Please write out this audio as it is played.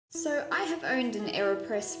So I have owned an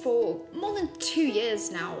AeroPress for more than 2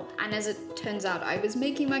 years now, and as it turns out, I was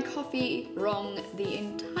making my coffee wrong the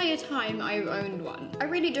entire time I've owned one. I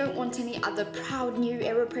really don't want any other proud new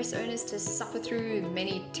AeroPress owners to suffer through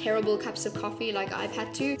many terrible cups of coffee like I've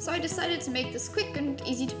had to, so I decided to make this quick and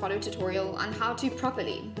easy to follow tutorial on how to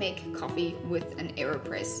properly make coffee with an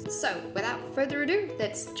AeroPress. So without further ado,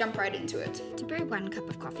 let's jump right into it. To brew 1 cup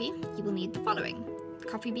of coffee, you will need the following: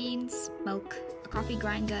 coffee beans, milk, a coffee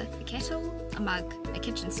grinder, a kettle, a mug, a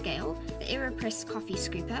kitchen scale, the AeroPress coffee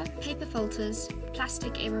scooper, paper filters,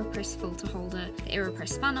 plastic AeroPress filter holder, the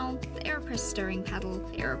AeroPress funnel, the AeroPress stirring paddle,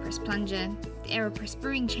 the AeroPress plunger, the AeroPress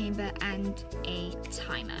brewing chamber, and a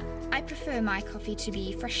timer. I prefer my coffee to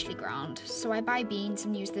be freshly ground, so I buy beans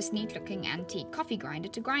and use this neat looking antique coffee grinder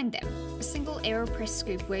to grind them. A single AeroPress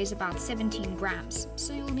scoop weighs about 17 grams,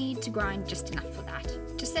 so you'll need to grind just enough for that.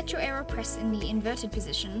 To set your AeroPress in the inverted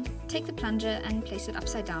position, take the plunger and place it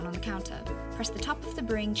upside down on the counter. Press the top of the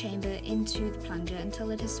brewing chamber into the plunger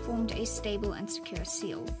until it has formed a stable and secure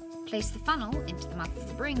seal. Place the funnel into the mouth of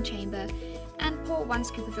the brewing chamber and pour 1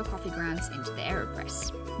 scoop of your coffee grounds into the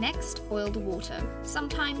AeroPress. Next, boil the water.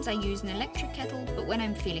 Sometimes I use an electric kettle, but when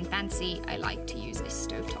I'm feeling fancy, I like to use a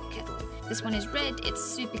stovetop kettle. This one is red, it's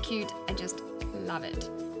super cute, I just love it.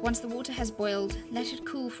 Once the water has boiled, let it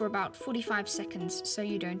cool for about 45 seconds so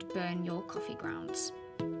you don't burn your coffee grounds.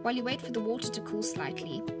 While you wait for the water to cool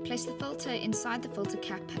slightly, place the filter inside the filter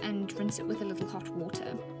cap and rinse it with a little hot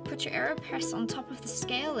water. Put your AeroPress on top of the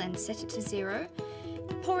scale and set it to 0.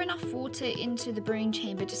 Pour enough water into the brewing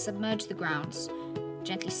chamber to submerge the grounds.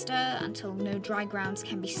 Gently stir until no dry grounds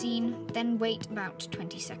can be seen, then wait about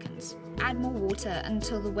 20 seconds. Add more water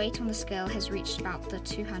until the weight on the scale has reached about the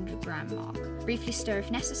 200 gram mark. Briefly stir if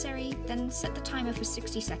necessary, then set the timer for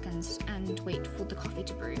 60 seconds and wait for the coffee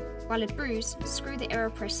to brew. While it brews, screw the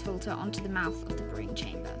AeroPress filter onto the mouth of the brewing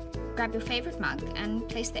chamber. Grab your favorite mug and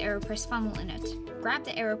place the AeroPress funnel in it. Grab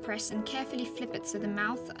the AeroPress and carefully flip it so the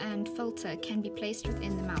mouth and filter can be placed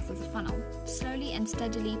within the mouth of the funnel. Slowly and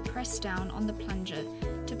steadily press down on the plunger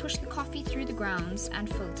to push the coffee through the grounds and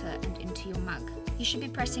filter and into your mug. You should be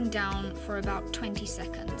pressing down for about 20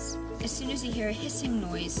 seconds. As soon as you hear a hissing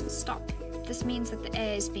noise, stop. This means that the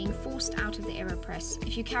air is being forced out of the AeroPress.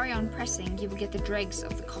 If you carry on pressing, you will get the dregs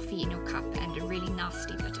of the coffee in your cup and a really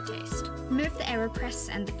nasty bitter taste. Remove the AeroPress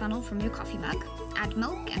and the funnel from your coffee mug, add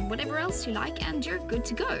milk and whatever else you like, and you're good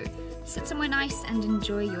to go. Sit somewhere nice and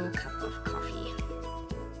enjoy your cup of coffee.